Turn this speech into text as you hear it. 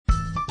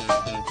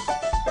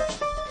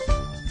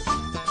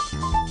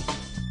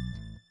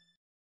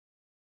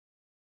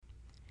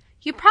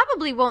You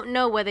probably won't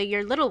know whether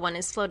your little one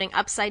is floating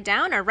upside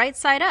down or right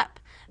side up,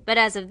 but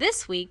as of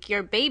this week,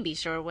 your baby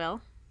sure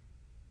will.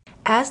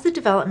 As the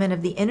development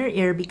of the inner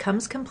ear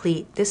becomes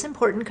complete, this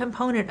important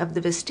component of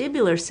the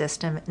vestibular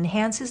system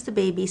enhances the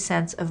baby's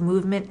sense of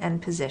movement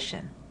and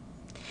position.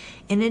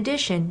 In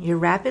addition, your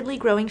rapidly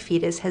growing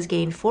fetus has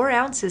gained 4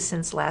 ounces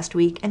since last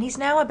week, and he's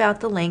now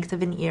about the length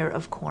of an ear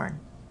of corn.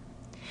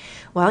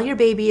 While your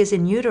baby is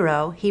in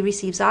utero, he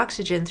receives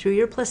oxygen through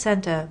your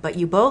placenta, but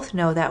you both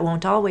know that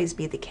won't always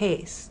be the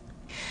case.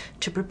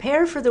 To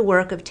prepare for the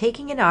work of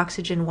taking in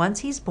oxygen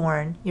once he's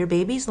born, your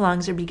baby's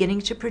lungs are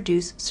beginning to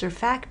produce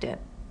surfactant.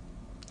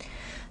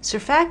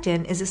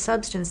 Surfactant is a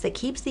substance that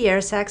keeps the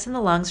air sacs in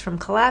the lungs from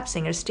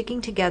collapsing or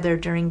sticking together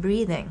during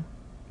breathing.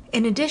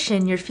 In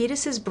addition, your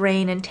fetus's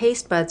brain and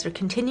taste buds are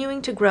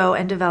continuing to grow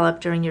and develop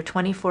during your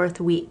 24th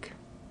week.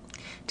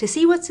 To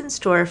see what's in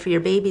store for your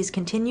baby's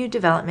continued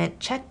development,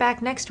 check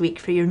back next week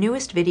for your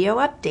newest video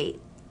update.